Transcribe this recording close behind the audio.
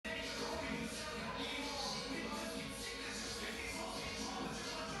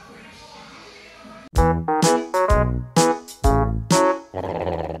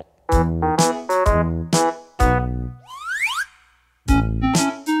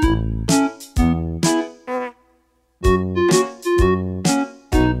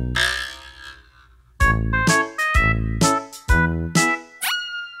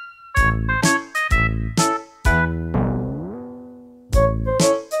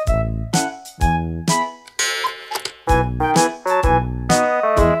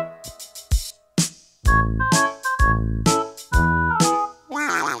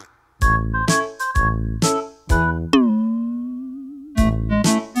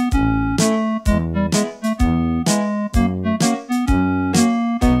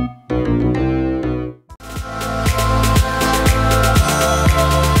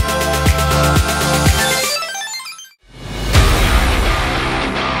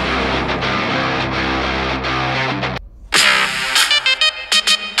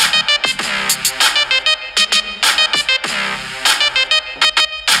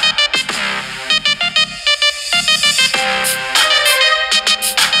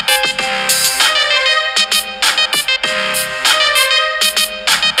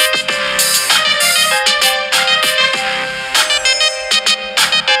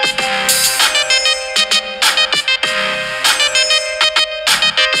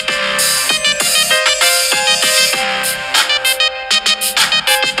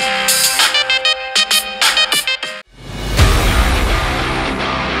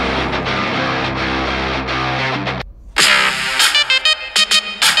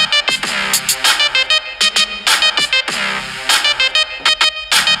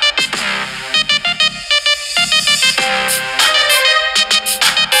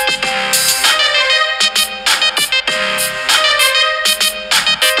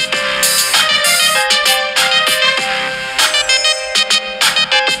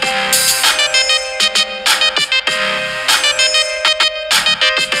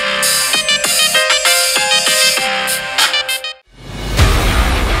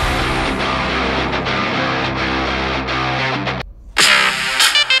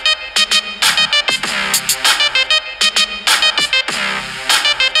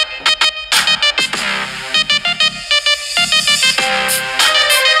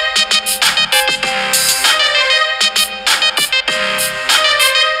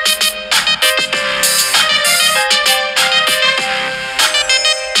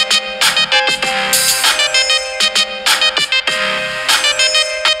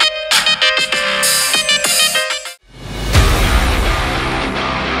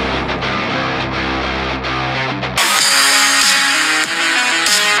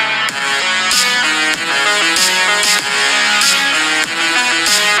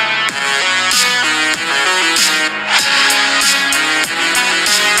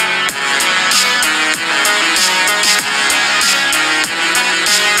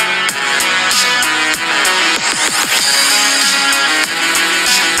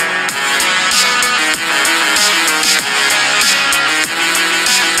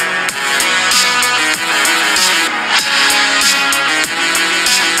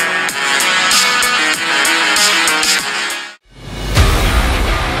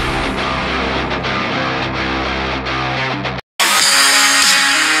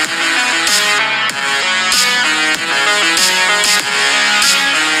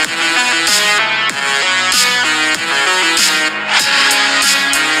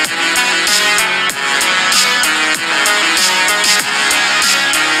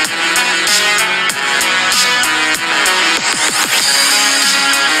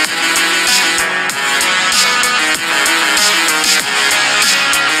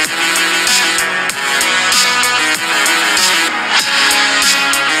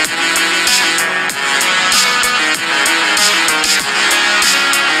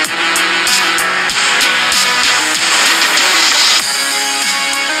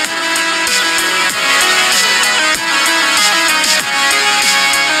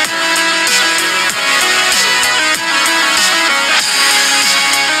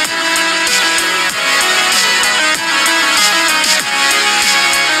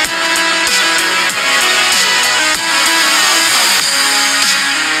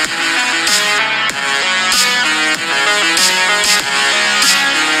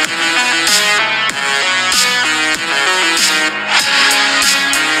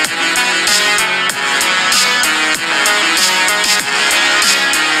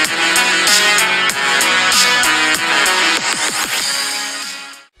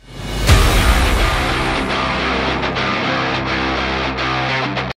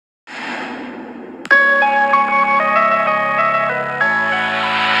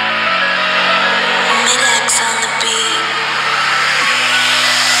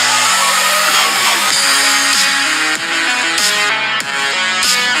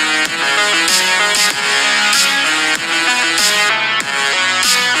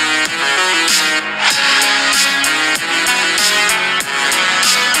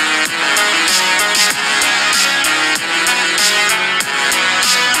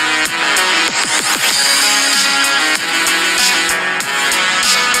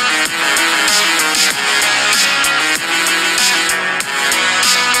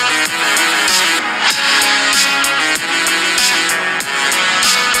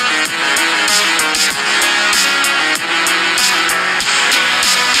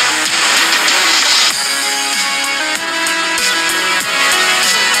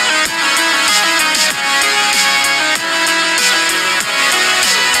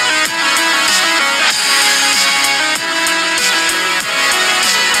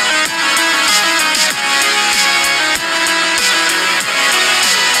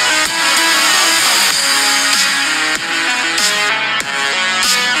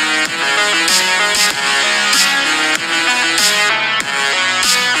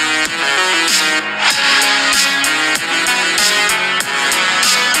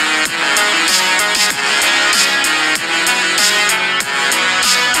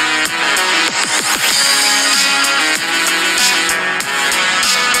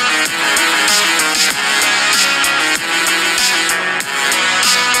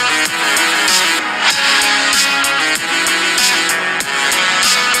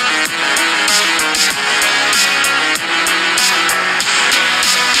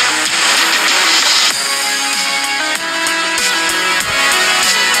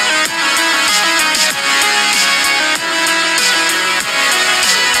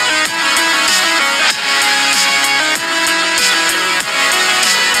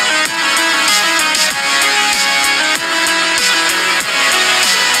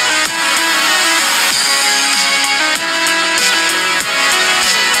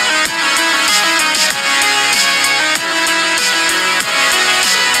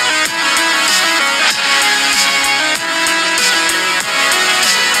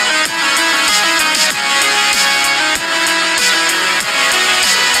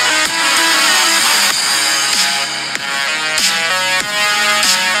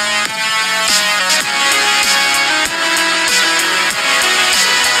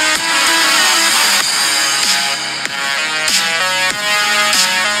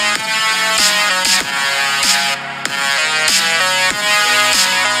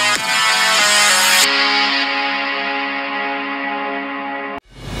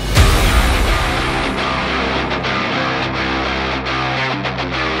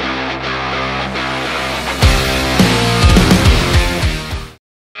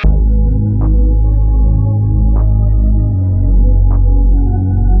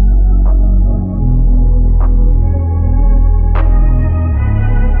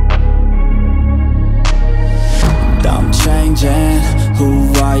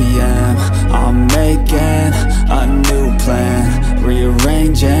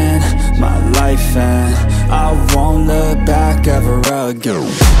life, and I won't look back ever again.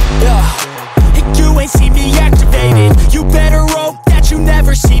 You ain't see me activated. You better hope that you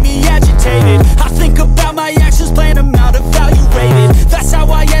never see me agitated. I think about my actions, plan them out, evaluated. That's how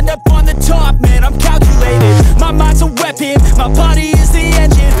I end up on the top, man, I'm calculated. My mind's a weapon, my body is the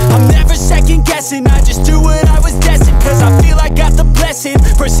engine. I'm never second guessing, I just do what I was destined. Cause I feel I got the blessing,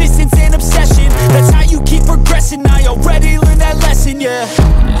 persistence and obsession. That's how you keep progressing, I already learned that lesson, yeah.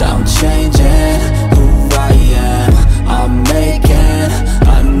 I'm changing who I am, I'm making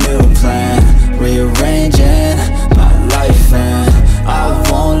a new plan, rearranging my life, and I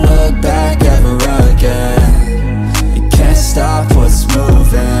won't look back ever again. You can't stop what's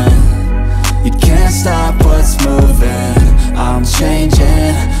moving, you can't stop what's moving. I'm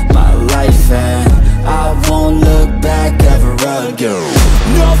changing my life, and I won't look back ever again.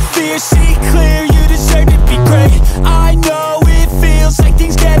 No fear, see clear, you deserve to be great. I know it feels like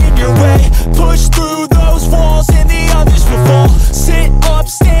things get in your way. Push through those walls and the others will fall. Sit up,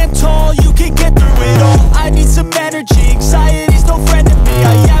 stand tall, you can get through it all. I need some energy, anxiety's no friend to me.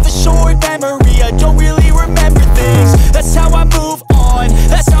 I have a short memory, I don't really remember things. That's how I move on,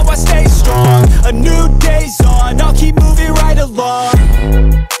 that's how I stay strong. A new day's on, I'll keep moving right along.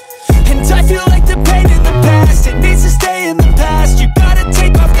 And I feel like the pain in the past, it needs to stay in the past. You gotta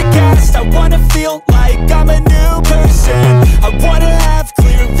take off the cast. I wanna feel like I'm a new person. I wanna have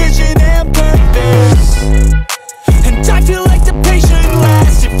clear vision and purpose. And I feel like the pain shouldn't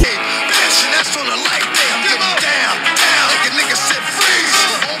last. If you passion, that's on a life day. I'm getting down, down. Like a nigga said freeze.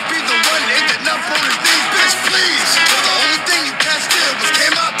 Won't be the one ending up on his knees, bitch, please. Cause the only thing you can't steal was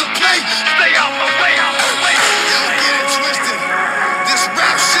came out to play. Stay out my way, out my way. Don't get it twisted. This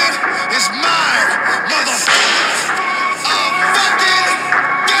rap shit is mine, motherfucker. I'm fucking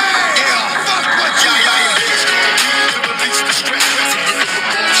gang. Yeah, fuck what you like. To release the stress.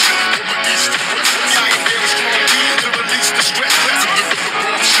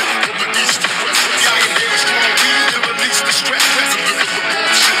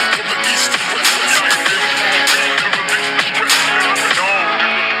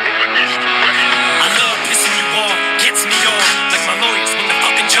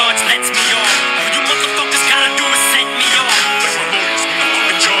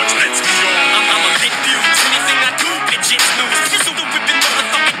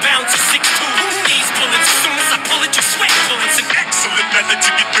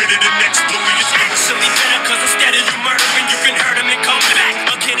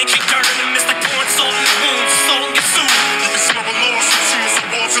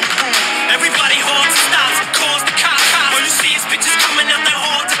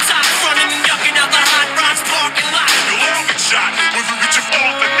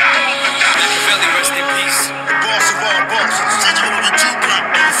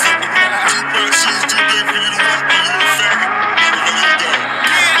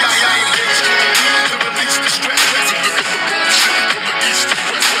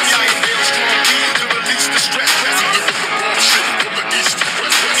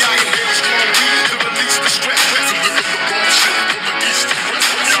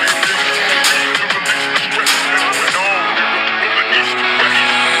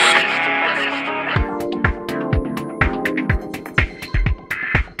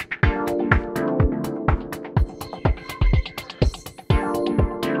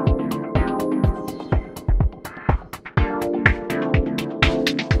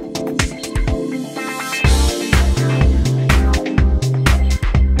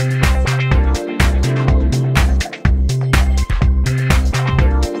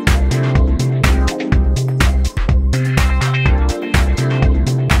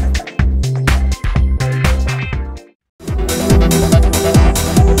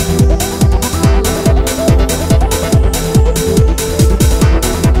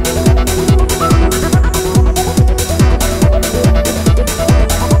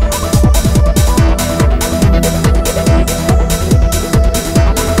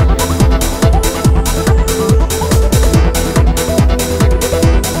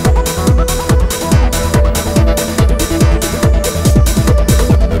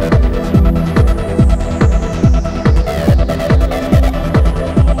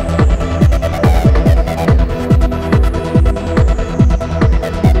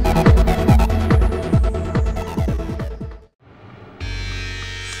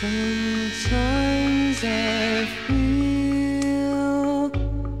 Sometimes I feel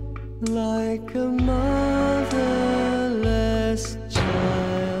like a